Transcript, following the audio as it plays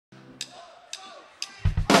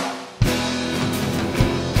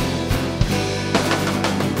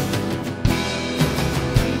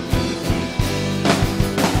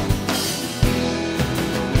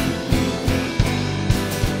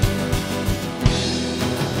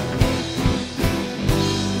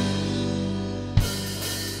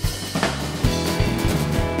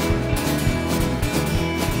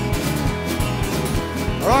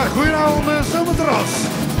zomerterras.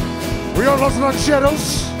 We are Los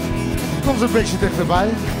Rancheros. Kom eens een beetje dichterbij.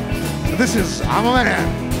 This is I'm a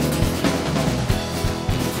Man.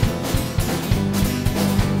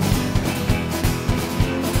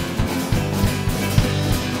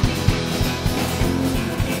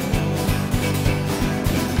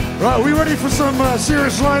 Right, we ready for some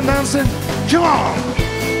serious line dancing? Come on!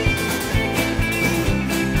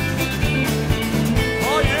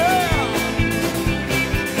 Oh yeah!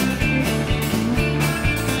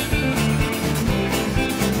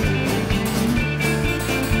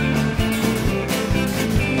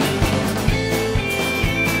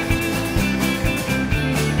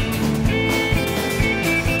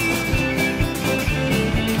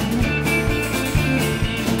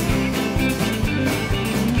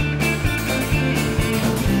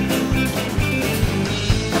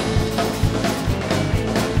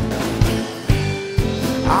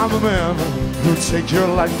 I'm a man who'll take your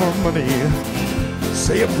life for money.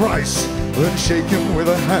 Say a price, then shake him with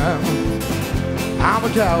a hand. I'm a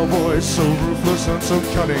cowboy, so ruthless and so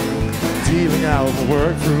cunning, dealing out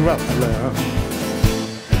work throughout the land.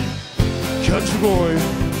 Country boy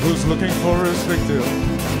who's looking for his victim,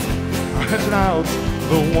 hunting out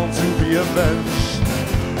the one to be avenged.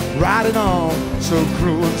 Riding on, so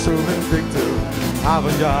cruel and so vindictive, I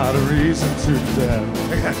haven't got a reason to pretend.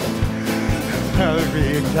 I'll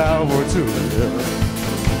be a cowboy to live.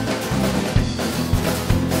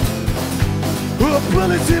 A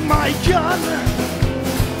bullet in my gun,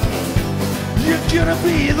 you're gonna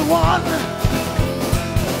be the one,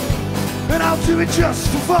 and I'll do it just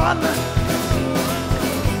for fun.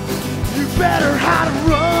 You better how to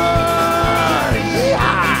run,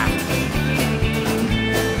 yeah!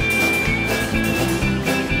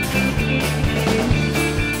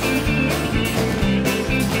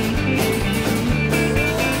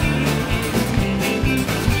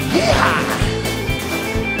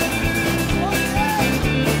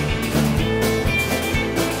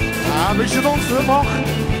 Een beetje dansen mag.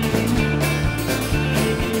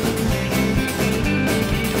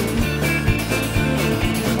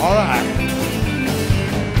 All right.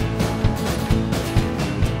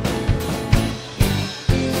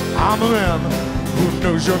 I'm a man who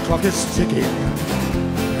knows your clock is ticking.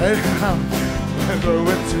 Hey, I'm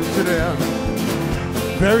going to today.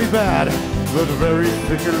 Very bad, but very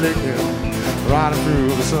finger-licking, riding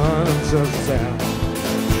through the sun and sunset.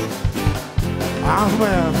 I'm a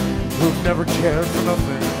man who've never cared for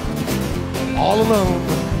nothing, all alone,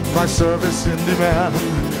 my service in demand.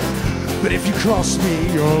 But if you cross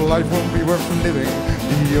me, your life won't be worth living.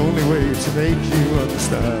 The only way to make you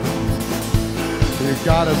understand, you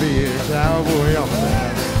gotta be a cowboy on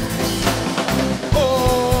that.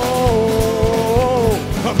 Oh,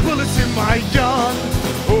 a bullet's in my gun.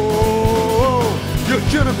 Oh, you're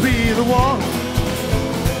gonna be the one,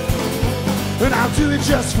 and I'll do it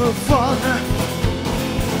just for fun.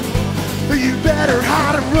 You better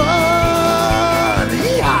how to run,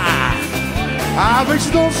 yeah! Een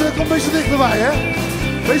beetje dansen, kom een beetje dichterbij, hè?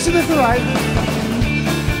 Een beetje dichterbij.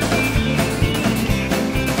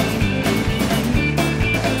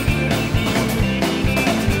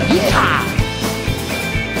 Yeah!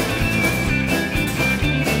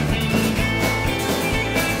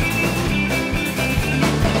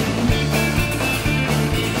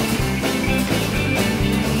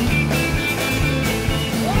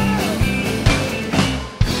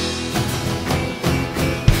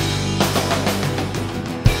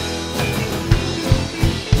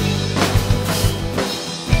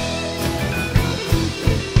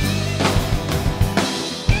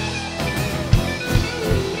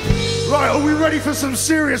 Right, are we ready for some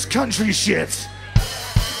serious country shit?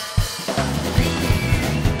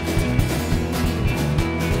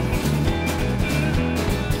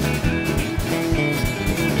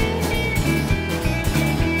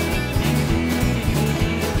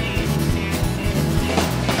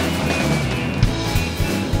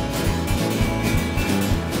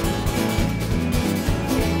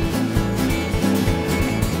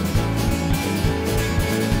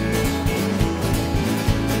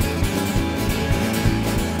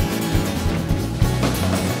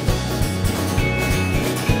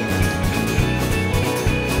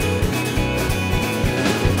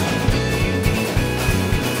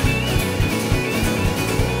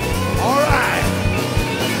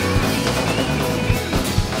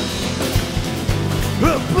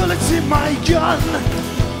 Bullets in my gun,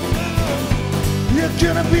 you're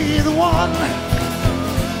gonna be the one,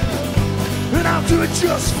 and I'll do it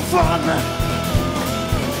just for fun.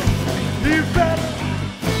 You bet.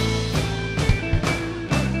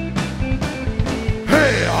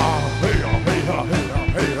 Hey, hey, hey, hey, hey,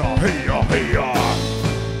 hey, hey, hey,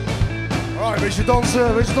 Beetje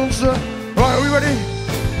dansen, beetje dansen. Right, are we ready?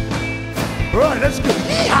 Right, let's go.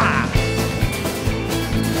 Yeah!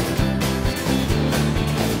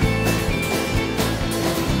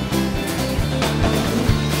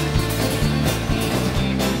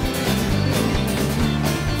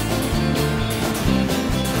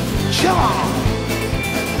 Come on!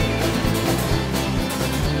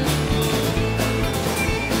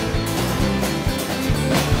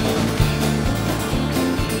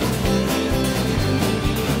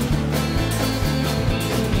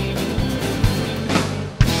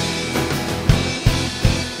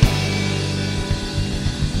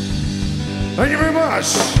 Thank you very much.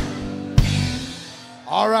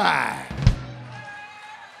 All right.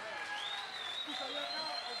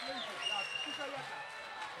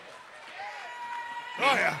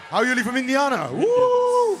 Oh yeah. How are you from Indiana?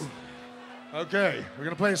 Woo! Okay, we're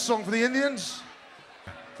gonna play a song for the Indians.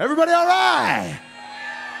 Everybody all right?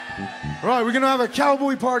 Right, we're gonna have a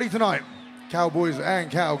cowboy party tonight. Cowboys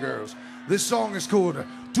and cowgirls. This song is called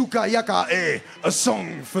Tuka-yaka-eyy, a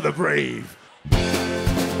song for the brave.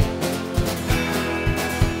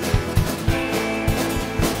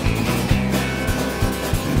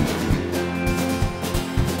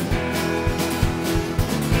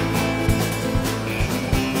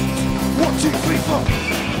 One, two, three, four.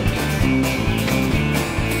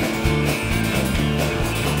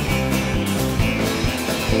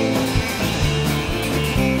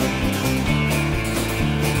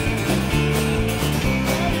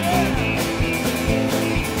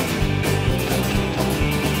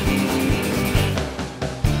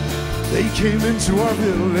 They came into our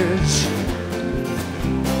village.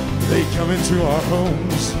 They come into our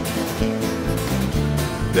homes.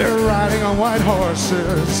 They're riding on white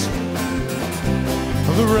horses.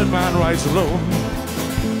 The red man rides alone.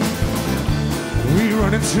 We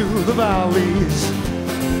run into the valleys.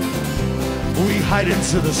 We hide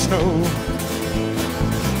into the snow.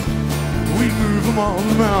 We move among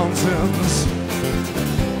the mountains.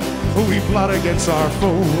 We plot against our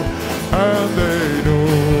foe. And they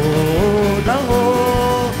know.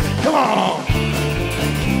 Down, come on!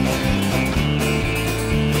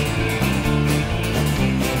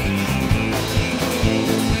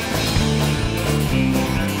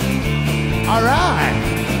 All right,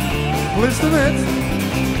 listen it.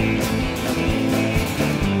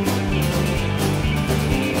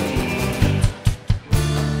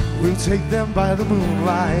 We'll take them by the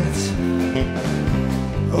moonlight,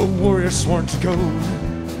 a warrior sworn to gold.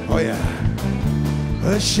 Oh yeah,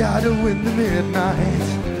 a shadow in the midnight.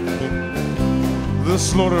 The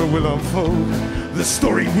slaughter will unfold, the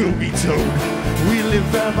story will be told. We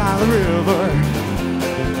live there by the river.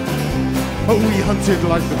 Oh, we hunted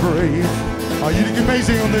like the brave. Oh, you did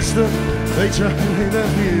amazing on this stuff. They try to lay their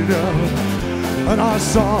feet up. And our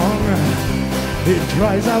song, it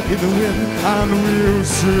cries out in the wind, and we'll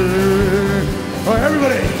sing. Oh,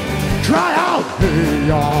 everybody, cry out! Hey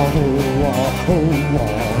ya ho ah, oh ah,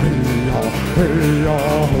 hey ya, hey ya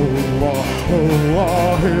ho ah, oh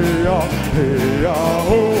ah, hey ya, hey ya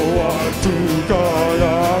ho ah,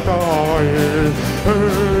 tuka-yaka-eyy.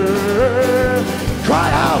 Hey,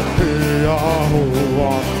 cry out! Hey ya ho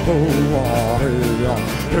ah, oh ah, hey ya,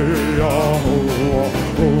 hey ya ho ah,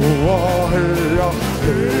 oh ah, hey ya,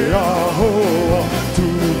 hey ya ho ah,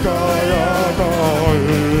 tuka-yaka-eyy.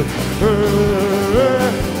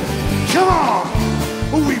 Hey, come on!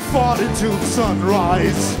 We fought until the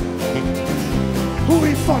sunrise.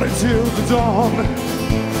 We fought until the dawn.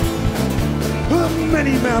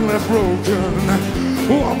 Many men left broken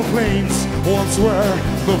on the plains once where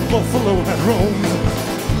the buffalo had roamed.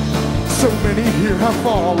 So many here have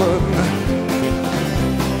fallen,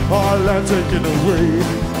 our land taken away.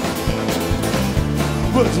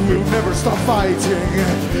 But we'll never stop fighting,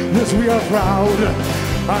 yes, we are proud,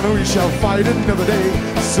 and we shall fight another day,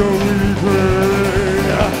 so we pray.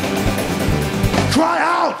 Cry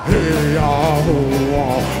out! Hey ya ho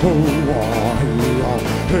ah, oh ah, hey ya,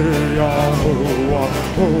 hey ya ho ah,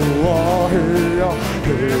 oh ah, hey ya,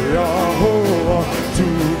 hey ya ho ah,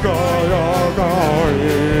 tuka-yaka-eyy.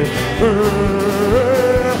 Hey,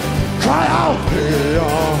 cry out! Hey ya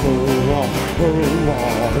ho ah, oh ah,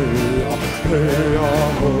 hey ya, hey ya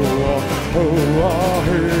ho ah, oh ah,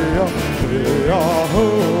 hey ya, hey ya ho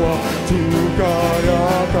ah, tuka-yaka-eyy.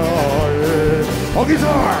 On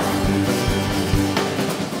guitar!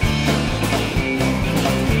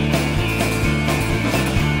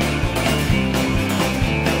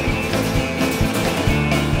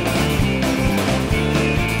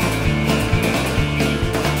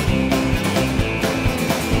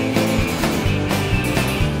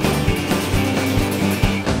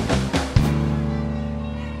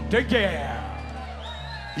 Take care.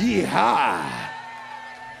 Yeehaw!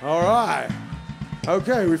 All right.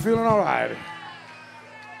 Okay, we feeling all right.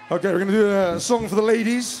 Okay, we're gonna do a song for the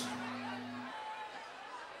ladies.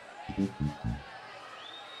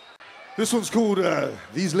 This one's called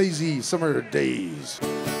These Lazy Summer Days.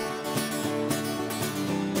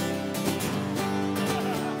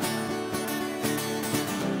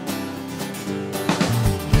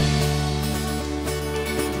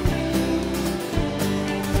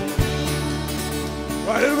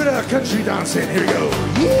 Right, a little bit of country dancing. Here we go.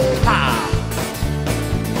 Yeehaw!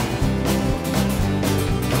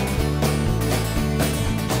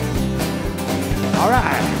 All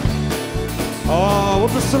right. Oh,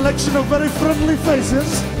 what a selection of very friendly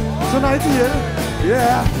faces tonight here.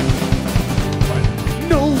 Yeah.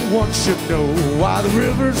 No one should know why the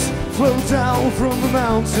rivers flow down from the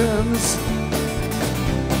mountains.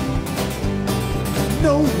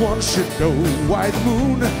 No one should know why the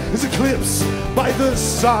moon is eclipsed by the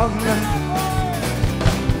sun.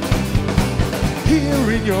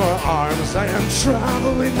 Here in your arms I am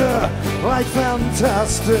traveling like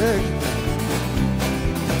fantastic.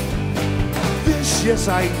 This, yes,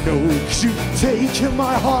 I know, 'cause you've taken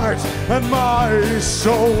my heart and my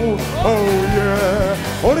soul. Oh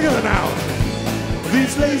yeah. All together now.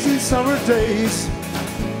 These lazy summer days,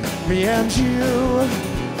 me and you,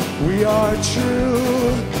 we are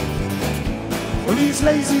true. These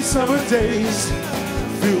lazy summer days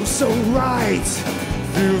feel so right,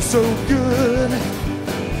 feel so good.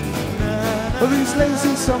 These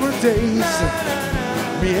lazy summer days,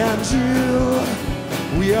 me and you,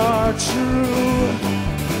 we are true.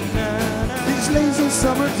 These lazy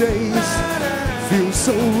summer days feel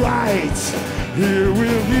so right here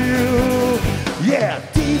with you. Yeah,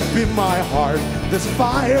 deep in my heart there's a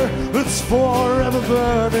fire that's forever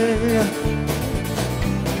burning.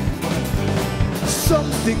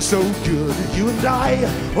 Something so good you and I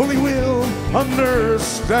only will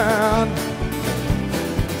understand.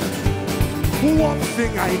 One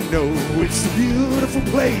thing I know, it's a beautiful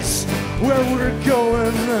place where we're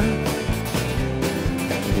going.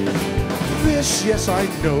 This, yes, I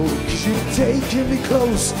know, 'cause you've taken me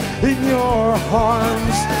close in your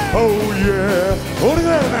arms. Oh yeah, hold it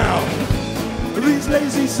there now. These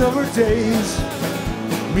lazy summer days,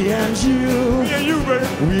 me and you, baby,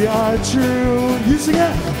 we are true. You sing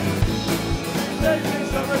it. Lazy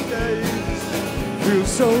summer days feel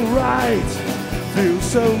so right, feel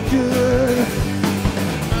so good.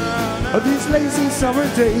 These lazy summer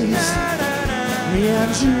days, me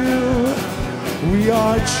and you, we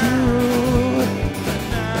are true.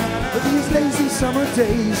 These lazy summer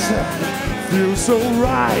days feel so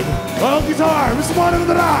right. Oh, guitar, Mr. Martin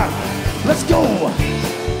the Rock. Let's go.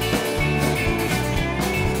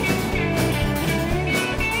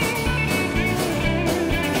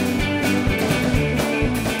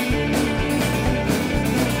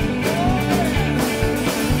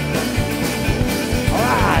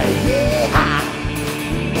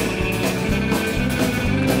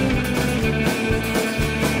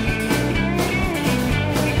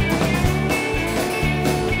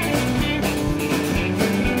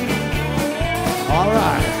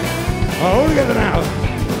 All together now.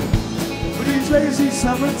 These lazy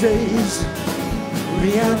summer days,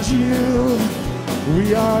 me and you,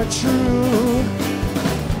 we are true.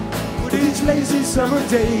 These lazy summer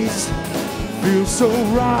days feel so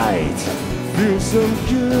right, feel so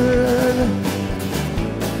good.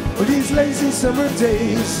 These lazy summer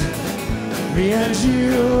days, me and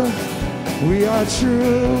you, we are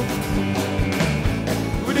true.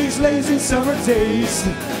 These lazy summer days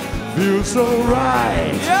feel so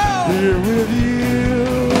right here with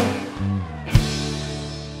you.